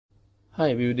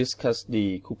Hi, we will discuss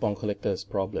the coupon collectors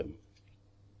problem.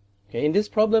 Okay, in this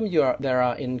problem there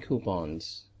are n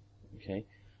coupons. Okay,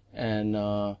 and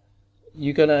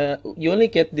you only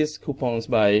get these coupons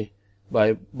by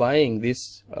buying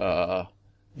these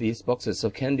boxes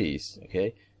of candies.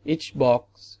 Okay, each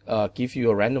box gives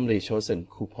you a randomly chosen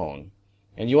coupon,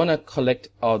 and you want to collect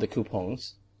all the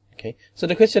coupons. Okay, so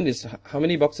the question is how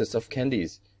many boxes of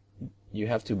candies you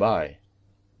have to buy.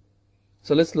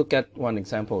 So let's look at one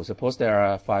example. Suppose there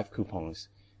are 5 coupons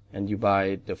and you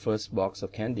buy the first box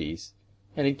of candies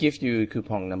and it gives you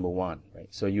coupon number 1, right?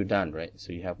 So you're done, right?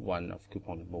 So you have one of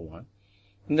coupon number 1.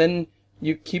 And then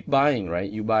you keep buying,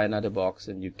 right? You buy another box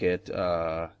and you get,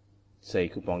 say,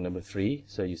 coupon number 3.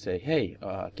 So you say, hey,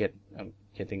 I'm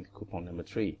getting coupon number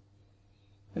 3.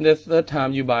 And the third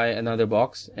time you buy another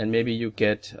box and maybe you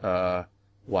get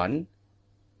 1.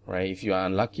 Right? If you are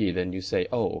unlucky, then you say,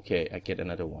 oh, okay, I get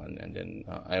another 1, and then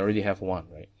I already have 1,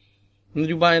 right? And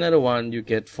you buy another 1, you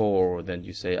get 4, then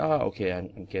you say, oh, okay, I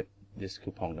get this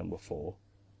coupon number 4.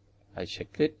 I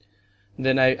checked it. And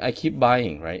then I keep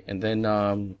buying, right? And then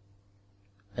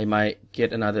I might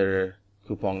get another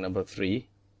coupon number 3,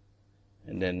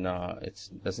 and then it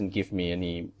doesn't give me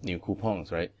any new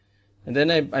coupons, right? And then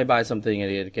I buy something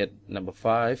and I get number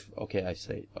 5. Okay, I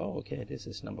say, oh, okay, this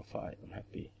is number 5. I'm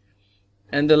happy.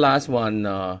 And the last one,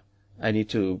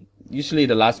 usually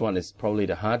the last one is probably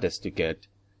the hardest to get.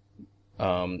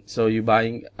 So you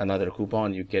buying another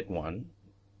coupon, you get 1.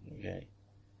 Okay.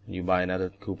 You buy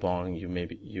another coupon, you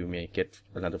may get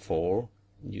another 4.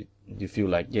 You feel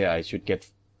like, yeah, I should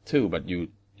get 2, but you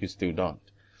still don't.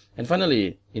 And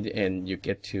finally, in the end, you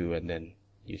get 2, and then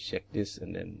you check this,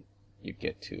 and then you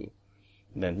get 2.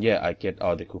 And then, yeah, I get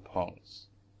all the coupons.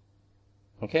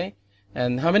 Okay.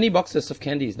 And how many boxes of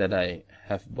candies that I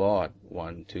have bought?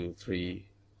 1, 2, 3,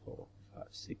 4, 5,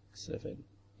 6, 7,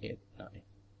 8, 9.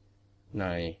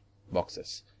 9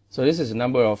 boxes. So this is the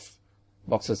number of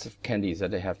boxes of candies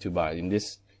that I have to buy in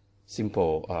this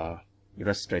simple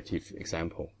illustrative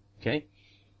example. Okay.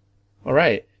 All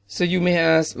right. So you may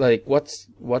ask, like, what's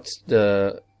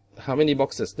how many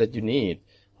boxes that you need?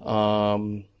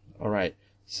 All right.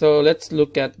 So let's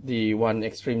look at the one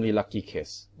extremely lucky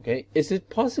case. Okay, is it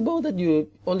possible that you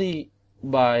only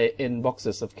buy n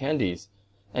boxes of candies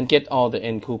and get all the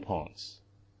n coupons?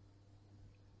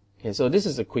 Okay, so this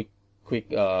is a quick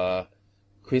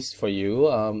quiz for you.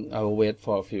 I will wait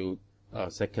for a few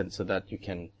seconds so that you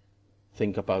can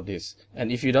think about this.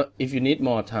 And if you need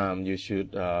more time, you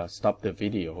should stop the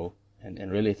video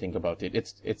and really think about it.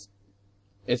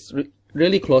 It's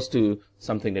really close to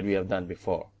something that we have done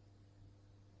before.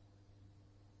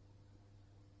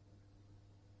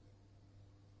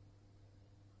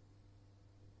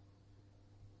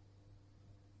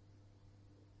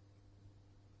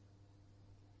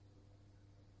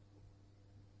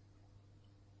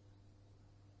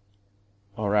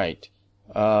 All right.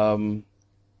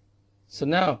 So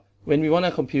now, when we want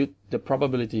to compute the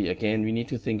probability again, we need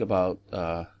to think about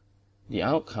the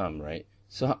outcome, right?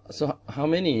 So how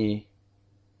many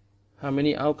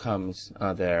outcomes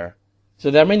are there?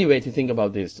 So there are many ways to think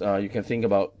about this. You can think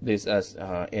about this as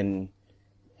in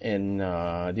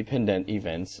dependent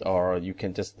events, or you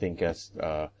can just think as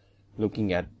try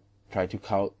to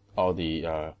count all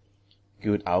the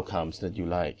good outcomes that you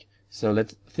like. So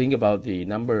let's think about the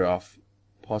number of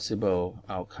possible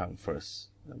outcome first.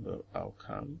 Number of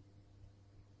outcome.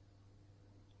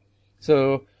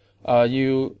 So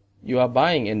you are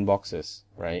buying in boxes,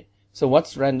 right? So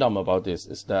what's random about this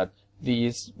is that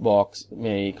these box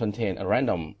may contain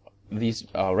random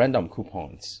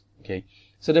coupons. Okay,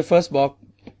 so the first box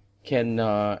can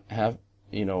have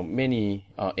many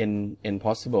in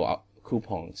possible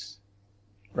coupons,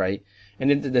 right? And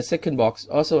then the second box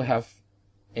also have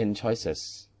n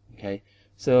choices. Okay,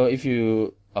 so if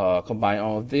you combine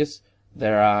all of this,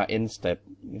 there are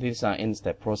these are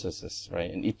n-step processes,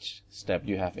 right? In each step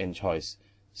you have n choice.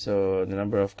 So the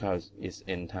number of cards is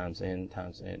n times n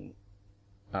times n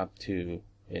up to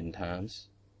n times.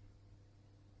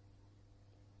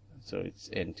 So it's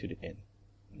n to the n.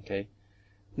 Okay.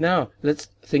 Now let's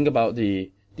think about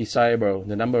the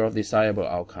number of desirable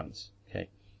outcomes. Okay.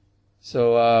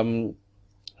 So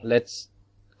let's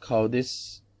call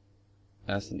this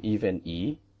as an event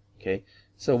E. Okay.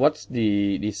 So what's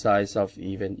the size of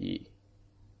event E?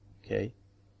 Okay.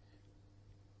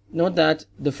 Note that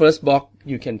the first box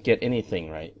you can get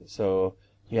anything, right? So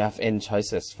you have n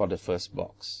choices for the first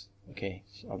box, okay,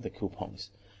 of the coupons.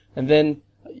 And then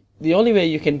the only way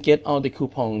you can get all the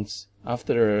coupons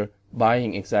after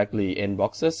buying exactly n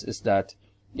boxes is that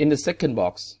in the second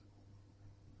box,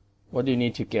 what do you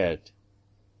need to get?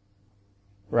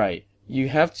 Right. you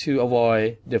have to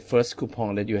avoid the first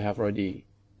coupon that you have already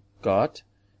got.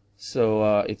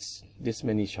 So it's this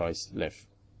many choice left.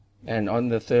 And on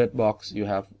the third box, you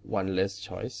have one less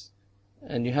choice.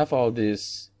 And you have all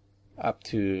this up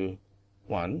to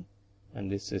 1.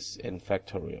 And this is n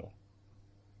factorial.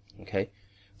 Okay.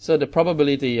 So the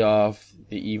probability of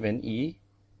the event E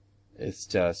is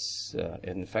just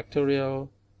n factorial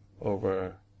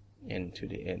over n to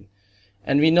the n.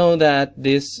 And we know that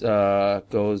this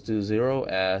goes to 0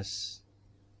 as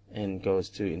n goes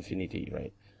to infinity,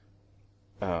 right?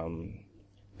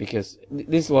 Because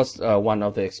this was one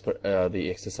of the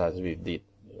exercises we did,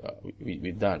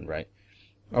 we've done, right?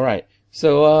 All right.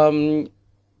 So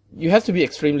you have to be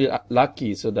extremely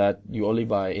lucky so that you only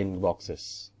buy n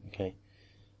boxes. Okay.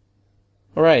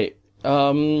 All right.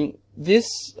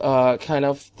 This kind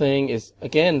of thing is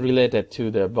again related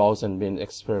to the balls and bin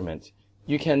experiment.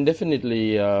 You can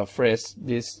definitely phrase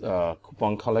this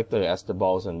coupon collector as the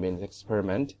balls and bins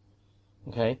experiment.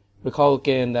 Okay. Recall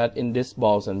again that in this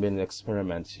balls and bins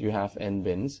experiment, you have n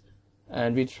bins,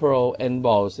 and we throw n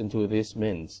balls into these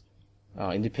bins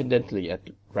independently at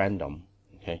random.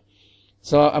 Okay.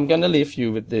 So I'm gonna leave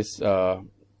you with this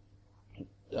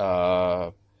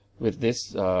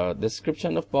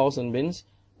description of balls and bins,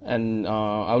 and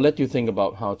I'll let you think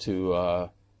about how to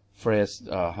phrase,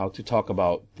 how to talk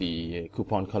about the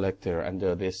coupon collector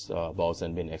under this balls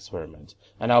and bin experiment,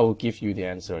 and I will give you the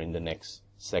answer in the next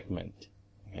segment.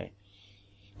 Okay.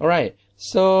 All right.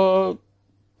 So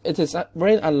it is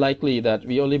very unlikely that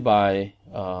we only buy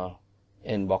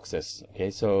n boxes.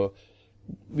 Okay. So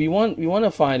we want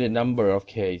to find a number of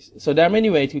Ks. So there are many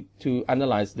ways to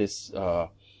analyze this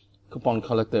coupon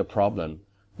collector problem.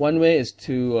 One way is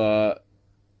to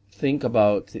think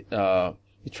about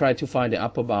we try to find the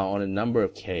upper bound on a number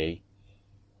of K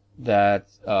that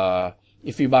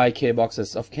if we buy K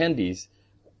boxes of candies,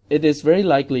 it is very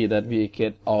likely that we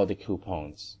get all the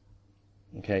coupons.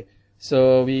 Okay,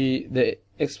 so the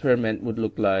experiment would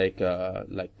look like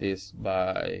this: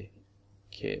 buy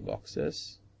K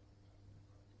boxes,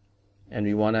 and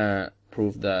we want to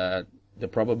prove that the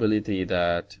probability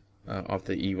that of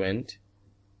the event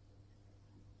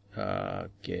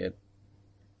get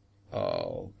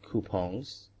all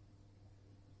coupons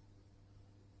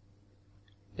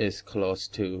is close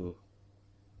to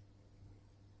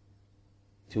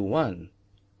 1.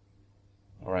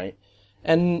 All right,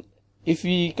 and if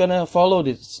we gonna follow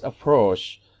this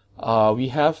approach, we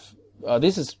have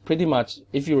this is pretty much,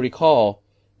 if you recall,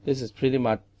 this is pretty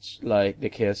much like the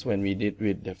case when we did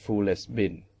with the fullest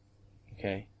bin.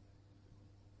 Okay.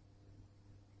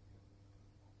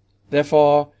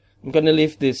 Therefore, I'm gonna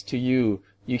leave this to you.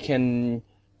 You can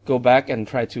go back and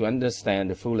try to understand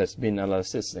the fullest bin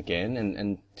analysis again,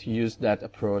 and to use that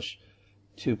approach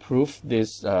to prove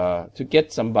this, to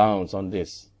get some bounds on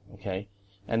this. Okay.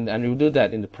 And we'll do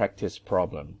that in the practice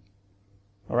problem.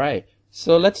 All right.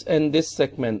 So let's end this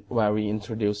segment where we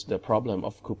introduce the problem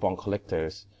of coupon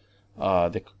collectors.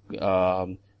 With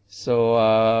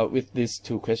these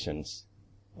two questions.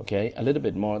 Okay, a little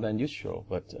bit more than usual,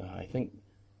 but I think.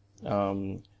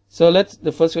 So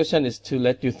the first question is to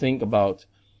let you think about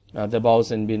the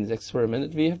balls and bins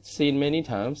experiment that we have seen many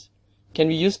times. Can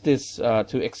we use this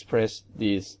to express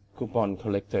this coupon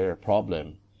collector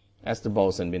problem as the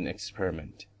balls and bin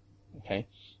experiment? Okay,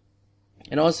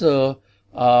 and also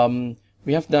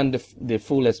we have done the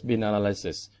fullest bin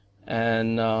analysis,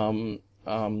 and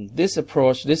this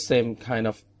approach, this same kind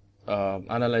of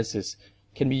analysis,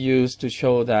 can be used to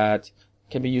show that,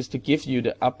 can be used to give you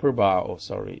the upper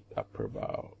bounds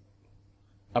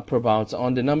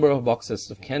on the number of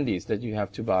boxes of candies that you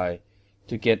have to buy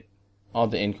to get all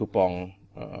the n coupon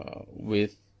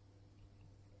with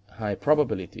high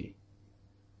probability.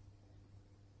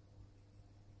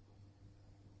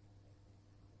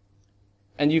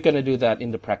 And you're going to do that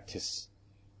in the practice.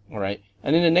 All right.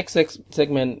 And in the next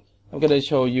segment, I'm going to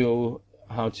show you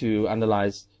how to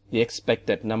analyze the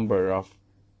expected number of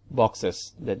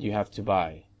boxes that you have to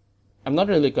buy. I'm not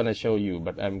really going to show you,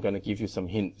 but I'm going to give you some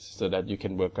hints so that you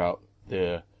can work out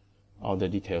all the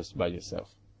details by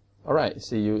yourself. All right.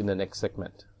 See you in the next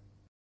segment.